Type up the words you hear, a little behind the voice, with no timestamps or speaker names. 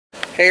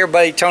Hey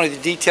everybody, Tony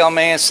the Detail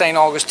Man, St.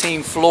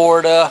 Augustine,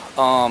 Florida.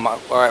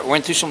 Alright,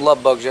 went through some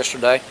love bugs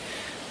yesterday.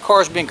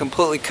 Car's been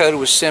completely coated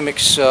with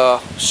Simix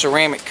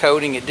ceramic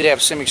coating. It did have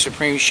Simix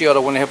Supreme Shield. I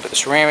went ahead and put the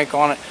ceramic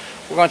on it.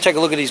 We're going to take a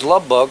look at these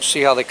love bugs,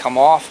 see how they come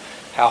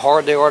off, how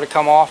hard they are to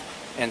come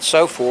off, and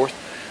so forth.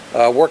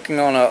 Working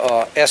on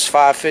a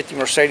S550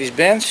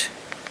 Mercedes-Benz.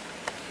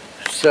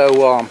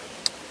 So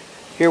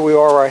here we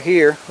are right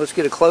here. Let's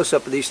get a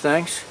close-up of these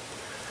things.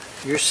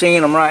 You're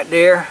seeing them right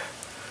there.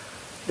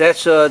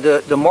 That's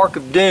the mark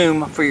of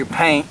doom for your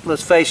paint.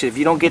 Let's face it, if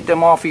you don't get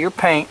them off of your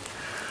paint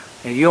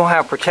and you don't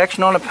have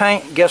protection on the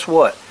paint, guess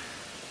what?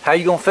 How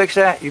you going to fix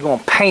that? You're going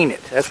to paint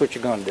it. That's what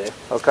you're going to do.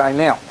 Okay,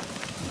 now,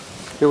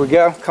 here we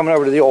go. Coming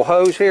over to the old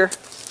hose here.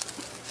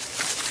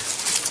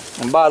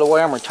 And by the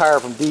way, I'm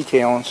retired from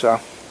detailing, so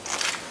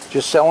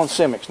just selling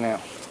Simix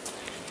now.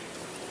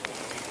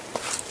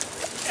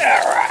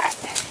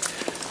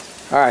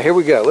 Alright, here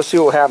we go. Let's see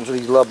what happens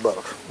with these love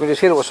bugs. We're going to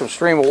just hit it with some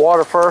stream of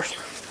water first.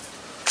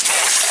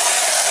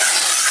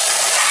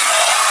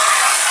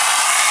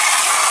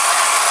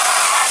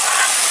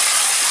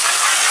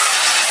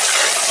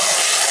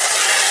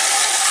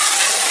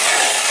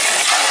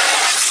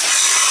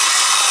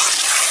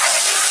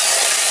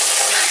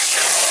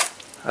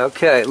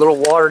 Okay, a little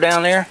water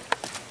down there.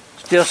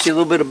 Still see a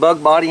little bit of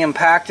bug body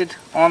impacted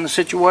on the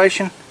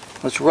situation.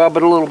 Let's rub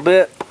it a little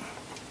bit.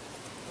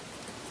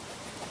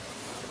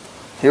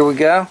 Here we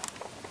go.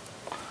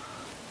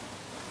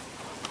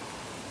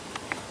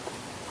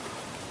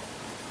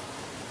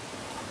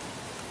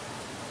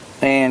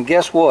 And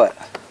guess what?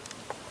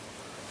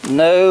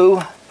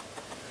 No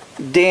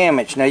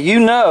damage. Now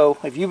you know,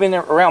 if you've been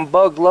around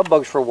bugs, love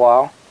bugs for a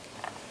while,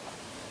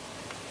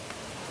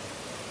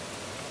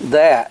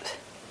 that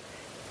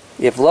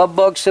if love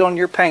bugs sit on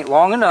your paint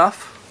long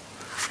enough,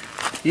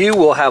 you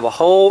will have a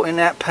hole in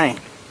that paint.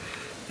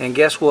 And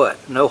guess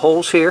what? No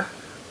holes here.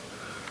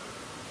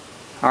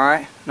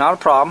 Alright, not a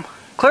problem.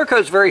 Clear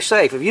coat's very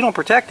safe. If you don't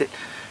protect it,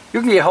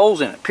 you can get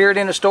holes in it. Period,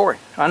 end of story.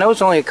 I know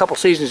it's only a couple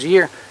seasons a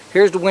year.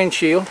 Here's the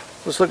windshield.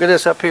 Let's look at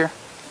this up here.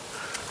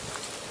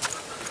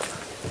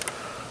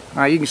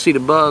 Alright, you can see the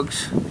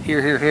bugs.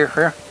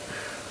 Here.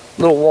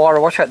 Little water.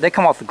 Watch out. They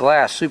come off the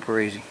glass super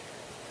easy.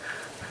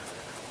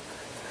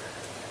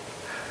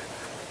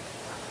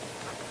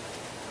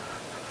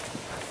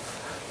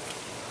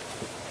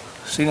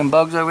 See them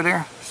bugs over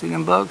there? See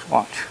them bugs?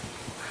 Watch.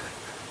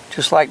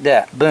 Just like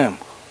that. Boom.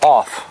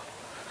 Off.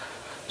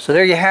 So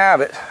there you have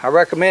it. I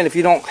recommend if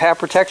you don't have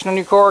protection on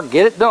your car,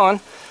 get it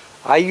done.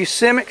 I use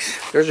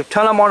Simix. There's a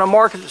ton of them on the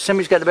market, but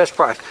Simix got the best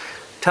price.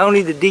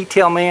 Tony the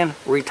Detail Man,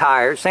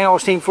 retired. St.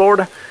 Augustine,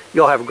 Florida.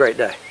 Y'all have a great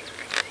day.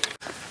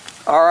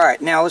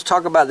 Alright, now let's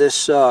talk about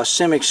this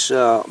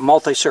Simix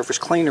multi-surface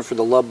cleaner for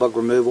the love bug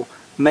removal.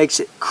 Makes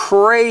it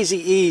crazy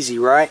easy,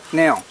 right?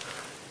 Now,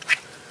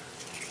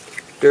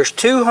 there's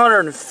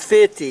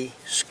 250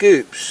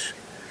 scoops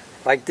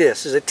like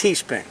this. Is a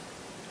teaspoon,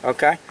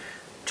 okay?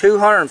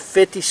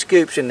 250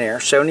 scoops in there,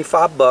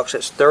 75 bucks.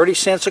 That's 30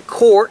 cents a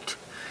quart.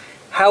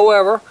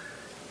 However,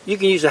 you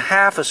can use a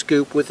half a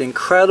scoop with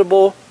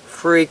incredible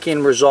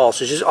freaking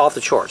results. It's just off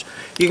the charts.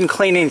 You can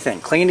clean anything.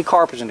 Clean the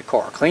carpets in the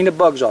car. Clean the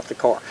bugs off the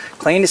car.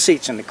 Clean the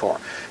seats in the car.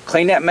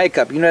 Clean that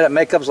makeup. You know that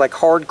makeup is like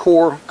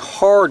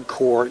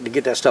hardcore to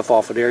get that stuff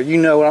off of there. You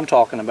know what I'm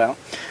talking about.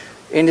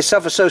 And this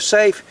stuff is so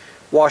safe.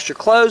 Wash your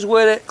clothes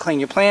with it, clean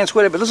your plants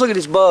with it. But let's look at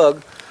this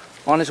bug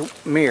on this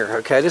mirror,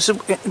 okay? This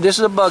is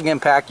a bug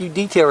impact. You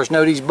detailers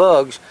know these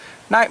bugs.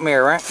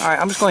 Nightmare, right? Alright,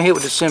 I'm just going to hit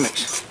with the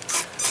Simix.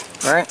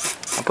 Alright?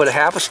 I put a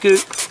half a scoop,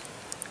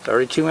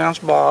 32-ounce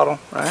bottle,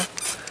 right?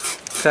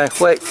 Okay,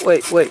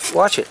 wait.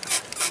 Watch it.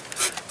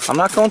 I'm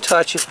not going to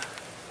touch it.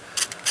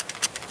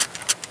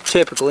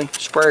 Typically,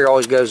 sprayer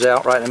always goes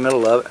out right in the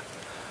middle of it.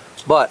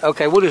 But,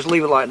 okay, we'll just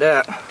leave it like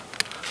that.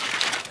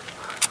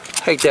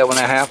 Hate that when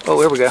that happens. Oh,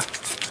 there we go.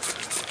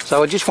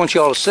 So I just want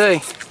y'all to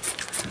see.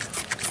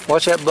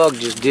 Watch that bug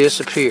just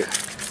disappear.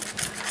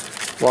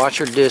 Watch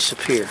her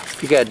disappear.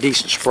 If you got a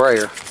decent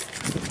sprayer.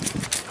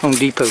 Home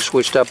Depot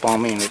switched up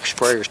on me and the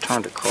sprayer's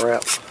turned to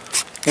crap.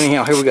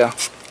 Anyhow, here we go.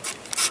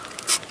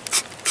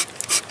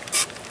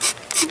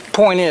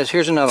 Point is,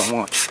 here's another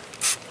one.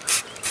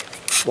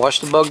 Watch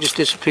the bug just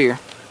disappear.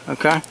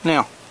 Okay?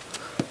 Now,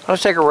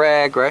 let's take a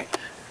rag, right?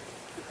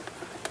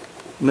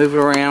 Move it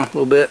around a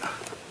little bit.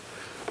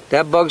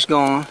 That bug's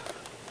gone.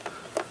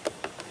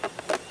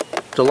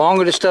 The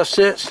longer this stuff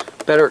sits,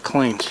 better it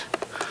cleans.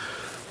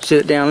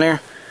 Sit it down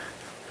there.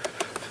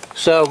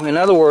 So, in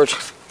other words,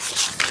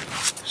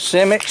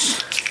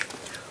 Simix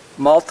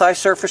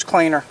multi-surface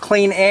cleaner.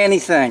 Clean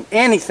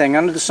anything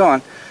under the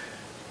sun.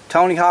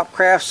 Tony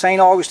Hopcraft, St.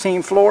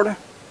 Augustine, Florida.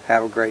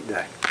 Have a great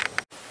day.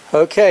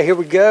 Okay, here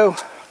we go.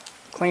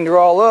 Cleaned her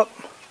all up.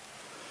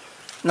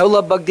 No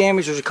love bug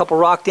damage. There's a couple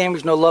rock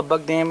damage, no love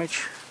bug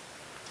damage.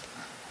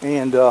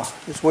 And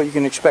this is what you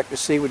can expect to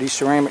see with these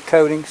ceramic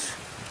coatings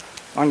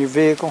on your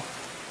vehicle.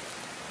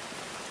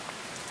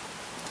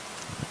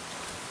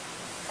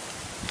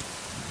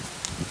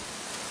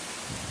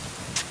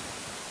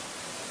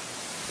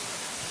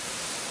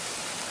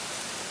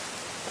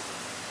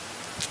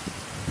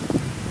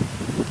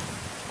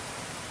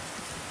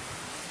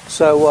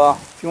 So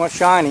if you want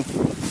shiny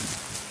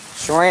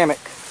ceramic,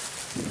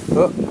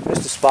 oh,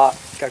 missed the spot.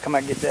 Gotta come out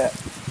and get that.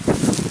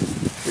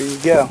 There you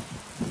go.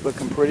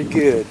 Looking pretty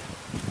good.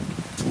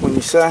 When you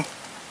say,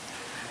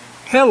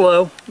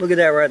 hello, look at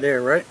that right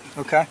there, right?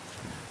 Okay.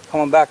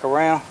 Coming back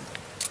around.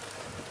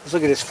 Let's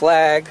look at this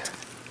flag.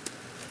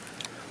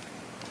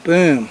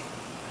 Boom.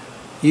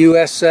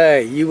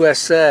 USA,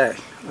 USA.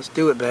 Let's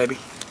do it, baby.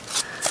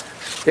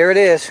 There it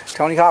is.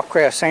 Tony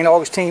Hopcraft, St.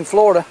 Augustine,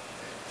 Florida.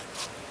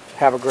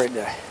 Have a great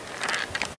day.